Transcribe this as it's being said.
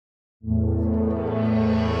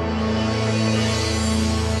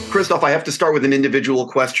Christoph, I have to start with an individual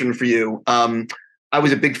question for you. I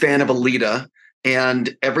was a big fan of Alita,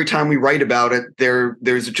 and every time we write about it,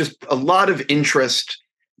 there's just a lot of interest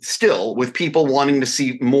still with people wanting to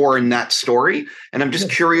see more in that story. And I'm just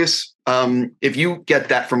curious if you get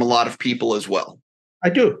that from a lot of people as well. I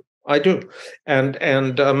do. And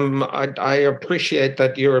I appreciate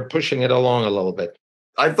that you're pushing it along a little bit.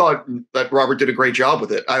 I thought that Robert did a great job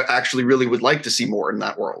with it. I actually really would like to see more in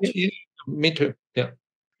that world. Yeah, me too. Yeah.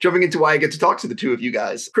 Jumping into why I get to talk to the two of you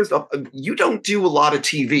guys. Christoph, you don't do a lot of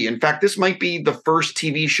TV. In fact, this might be the first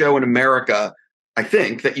TV show in America, I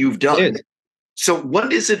think, that you've done. So what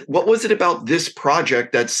was it about this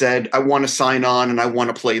project that said, I want to sign on and I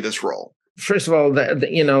want to play this role? First of all,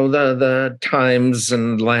 the times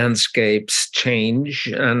and landscapes change,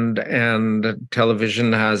 and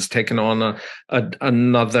television has taken on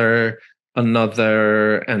another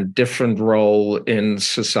and different role in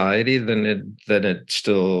society than it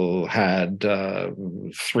still had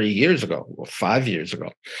 3 years ago or 5 years ago.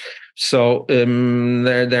 So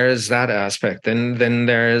there's that aspect. And then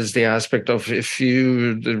there's the aspect of, if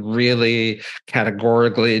you really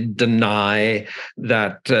categorically deny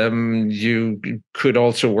that you could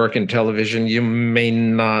also work in television, you may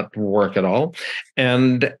not work at all.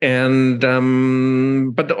 But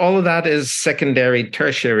all of that is secondary,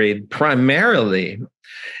 tertiary. Primarily,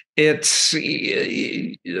 it's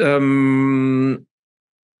the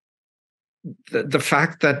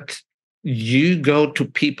fact that you go to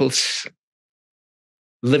people's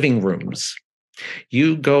living rooms,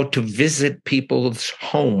 you go to visit people's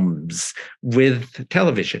homes with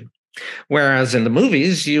television, whereas in the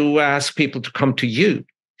movies, you ask people to come to you.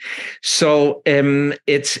 So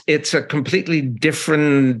it's a completely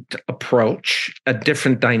different approach, a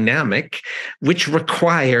different dynamic, which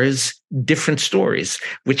requires different stories,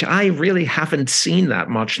 which I really haven't seen that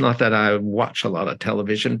much. Not that I watch a lot of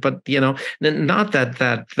television, but not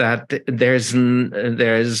that there's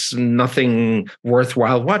nothing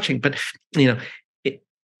worthwhile watching. But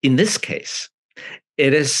in this case,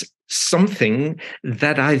 it is something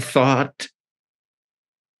that I thought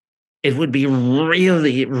it would be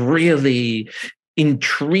really, really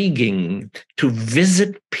intriguing to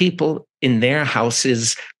visit people in their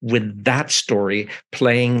houses with that story,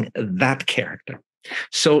 playing that character.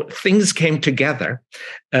 So things came together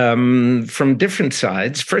from different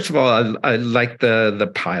sides. First of all, I liked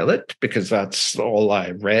the pilot because that's all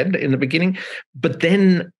I read in the beginning. But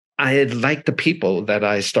then I liked the people that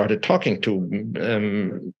I started talking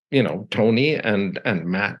to, Tony and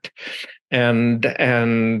Matt. And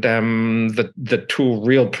the two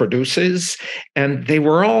real producers, and they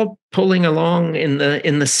were all pulling along in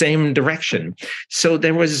the same direction. So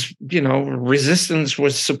there was, resistance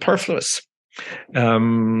was superfluous.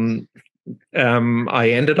 I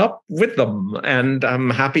ended up with them, and I'm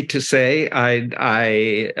happy to say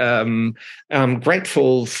I am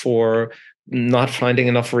grateful for not finding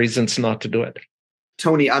enough reasons not to do it.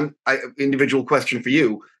 Tony, individual question for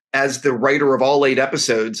you. As the writer of all 8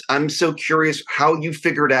 episodes, I'm so curious how you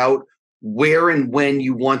figured out where and when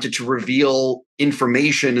you wanted to reveal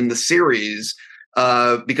information in the series,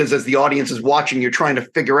 because as the audience is watching, you're trying to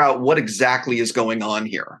figure out what exactly is going on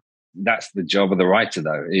here. That's the job of the writer,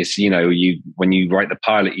 though. Is when you write the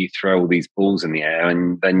pilot, you throw all these balls in the air,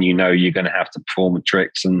 and then you're going to have to perform the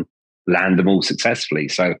tricks and land them all successfully.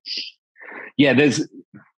 So, yeah,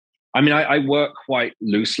 I work quite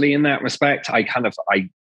loosely in that respect.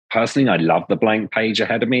 Personally, I love the blank page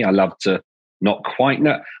ahead of me. I love to not quite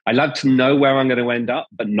know. I love to know where I'm going to end up,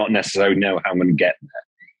 but not necessarily know how I'm going to get there.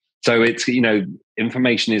 So it's,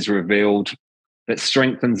 information is revealed that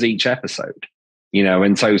strengthens each episode,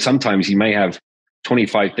 and so sometimes you may have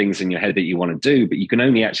 25 things in your head that you want to do, but you can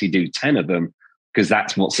only actually do 10 of them because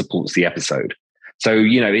that's what supports the episode. So,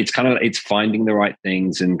 it's finding the right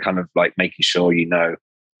things and kind of like making sure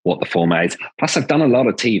what the format is. Plus, I've done a lot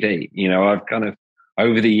of TV. I've kind of,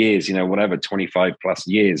 over the years, 25 plus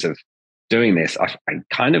years of doing this, I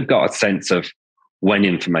kind of got a sense of when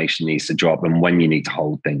information needs to drop and when you need to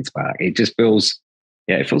hold things back. It just feels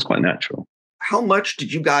quite natural. How much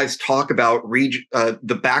did you guys talk about the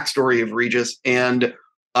backstory of Regus? And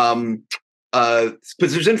because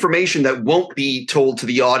there's information that won't be told to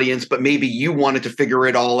the audience, but maybe you wanted to figure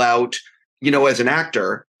it all out, as an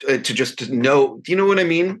actor, to know. Do you know what I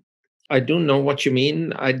mean? I do know what you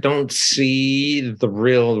mean. I don't see the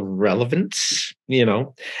real relevance,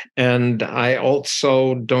 and I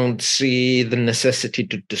also don't see the necessity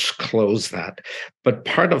to disclose that. But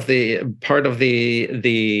part of the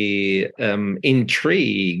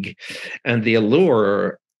intrigue and the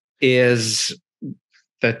allure is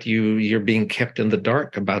that you're being kept in the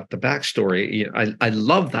dark about the backstory. I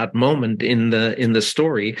love that moment in the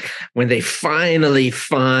story when they finally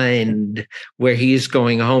find where he's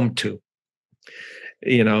going home to.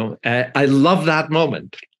 I love that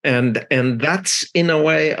moment, and that's in a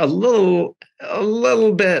way a little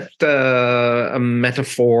bit a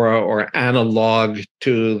metaphor or analog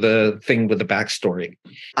to the thing with the backstory.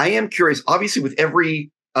 I am curious. Obviously, with every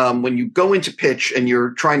when you go into pitch and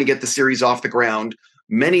you're trying to get the series off the ground,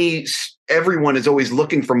 everyone is always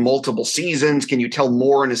looking for multiple seasons. Can you tell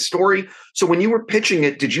more in a story? So when you were pitching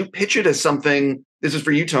it, did you pitch it as something? This is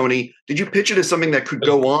for you, Tony. Did you pitch it as something that could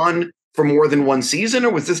go on for more than one season,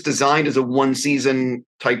 or was this designed as a one season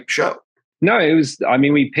type show? No, it was,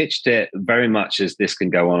 we pitched it very much as this can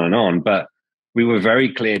go on and on, but we were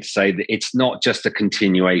very clear to say that it's not just a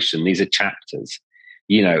continuation. These are chapters.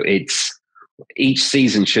 Each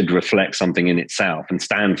season should reflect something in itself and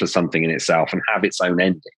stand for something in itself and have its own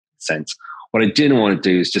ending sense. What I didn't want to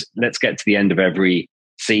do is just let's get to the end of every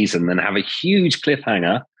season, then have a huge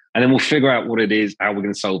cliffhanger, and then we'll figure out what it is, how we're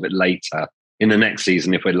going to solve it later in the next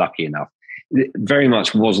season if we're lucky enough. It very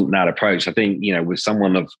much wasn't that approach. I think, with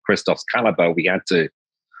someone of Christoph's caliber, we had to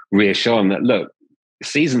reassure him that, look,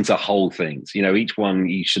 seasons are whole things. Each one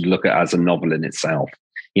you should look at as a novel in itself.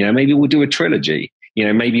 Maybe we'll do a trilogy.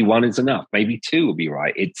 Maybe one is enough. Maybe two will be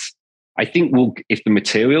right. I think if the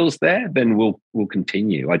material's there, then we'll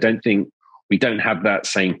continue. I don't think we don't have that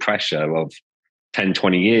same pressure of 10,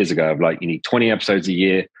 20 years ago of like, you need 20 episodes a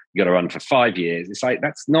year. You got to run for 5 years. It's like,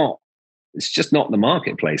 it's just not the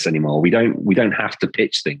marketplace anymore. We don't have to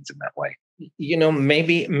pitch things in that way.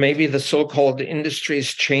 Maybe the so-called industry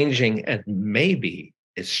is changing, and maybe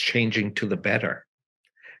it's changing to the better.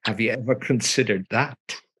 Have you ever considered that?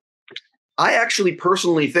 I actually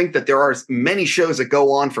personally think that there are many shows that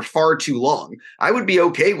go on for far too long. I would be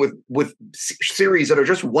okay with series that are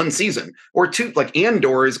just one season or two, like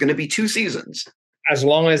Andor is going to be 2 seasons. As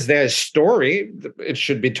long as there's story, it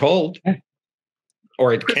should be told.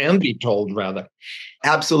 Or it can be told, rather.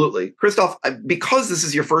 Absolutely. Christoph, because this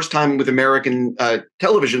is your first time with American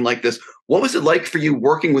television like this, what was it like for you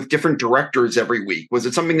working with different directors every week? Was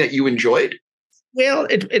it something that you enjoyed? Well,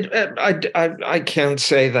 I can't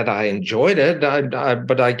say that I enjoyed it,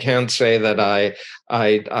 but I can't say that I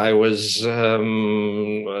was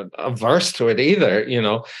averse to it either.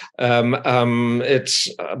 It's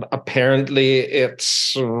apparently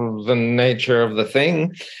it's the nature of the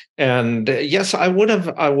thing, and yes, I would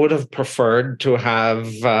have preferred to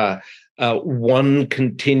have one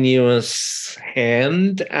continuous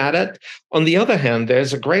hand at it. On the other hand,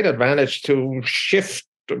 there's a great advantage to shift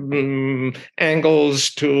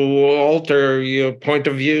angles, to alter your point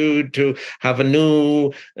of view, to have a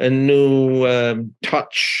new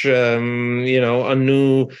touch, a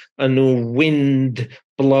new wind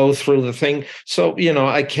blow through the thing. So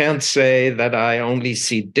I can't say that I only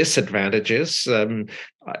see disadvantages.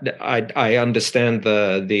 I understand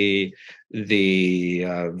the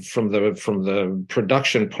from the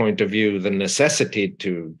production point of view, the necessity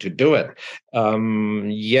to do it.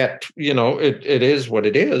 Yet, it is what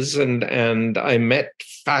it is, and I met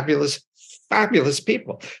fabulous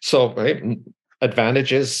people. So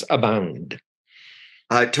advantages abound.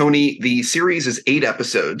 Tony, the series is 8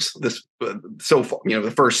 episodes. This so far,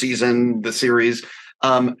 the first season, the series.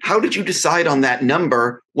 How did you decide on that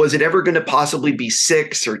number? Was it ever going to possibly be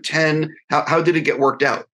 6 or 10? How did it get worked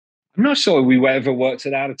out? I'm not sure we ever worked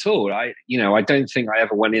it out at all. I don't think I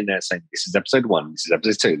ever went in there saying this is episode 1, this is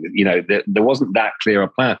episode 2. There wasn't that clear a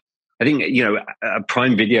plan. I think,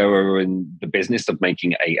 Prime Video are in the business of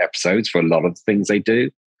making 8 episodes for a lot of things they do.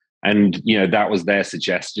 And, that was their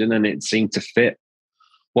suggestion, and it seemed to fit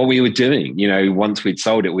what we were doing. Once we'd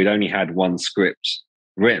sold it, we'd only had 1 script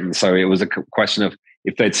written. So it was a question of,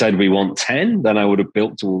 if they'd said we want 10, then I would have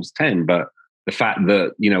built towards 10. But the fact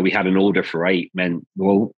that, we had an order for 8 meant,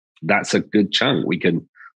 well, that's a good chunk. We can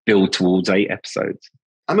build towards 8 episodes.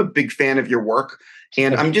 I'm a big fan of your work.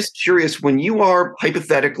 And I'm just curious, when you are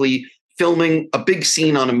hypothetically filming a big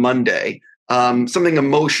scene on a Monday, something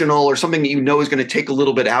emotional or something that is going to take a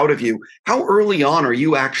little bit out of you, how early on are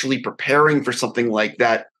you actually preparing for something like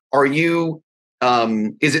that? Are you,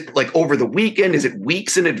 is it like over the weekend? Is it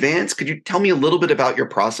weeks in advance? Could you tell me a little bit about your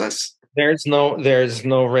process? There's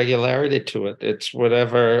no regularity to it. It's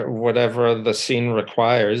whatever the scene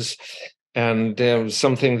requires. And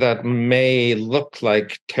something that may look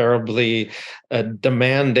like terribly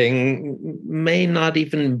demanding may not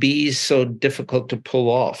even be so difficult to pull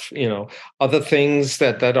off. Other things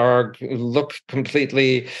that look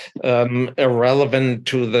completely irrelevant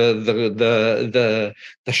to the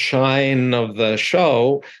shine of the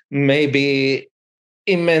show may be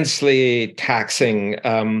immensely taxing.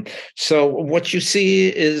 So what you see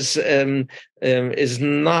is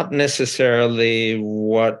not necessarily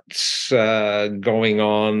what's going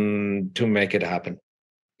on to make it happen.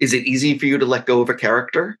 Is it easy for you to let go of a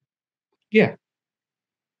character? Yeah.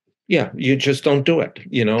 Yeah, you just don't do it.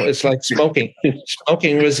 It's like smoking.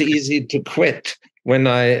 Smoking was easy to quit. When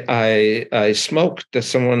I smoked,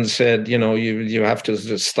 someone said, you have to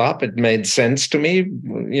just stop. It made sense to me,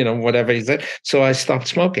 whatever he said. So I stopped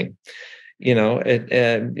smoking.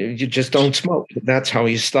 You just don't smoke. That's how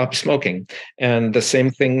you stop smoking. And the same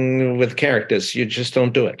thing with characters. You just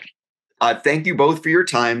don't do it. Thank you both for your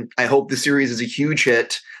time. I hope the series is a huge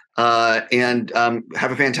hit, and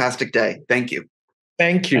have a fantastic day. Thank you.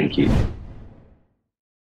 Thank you. Thank you.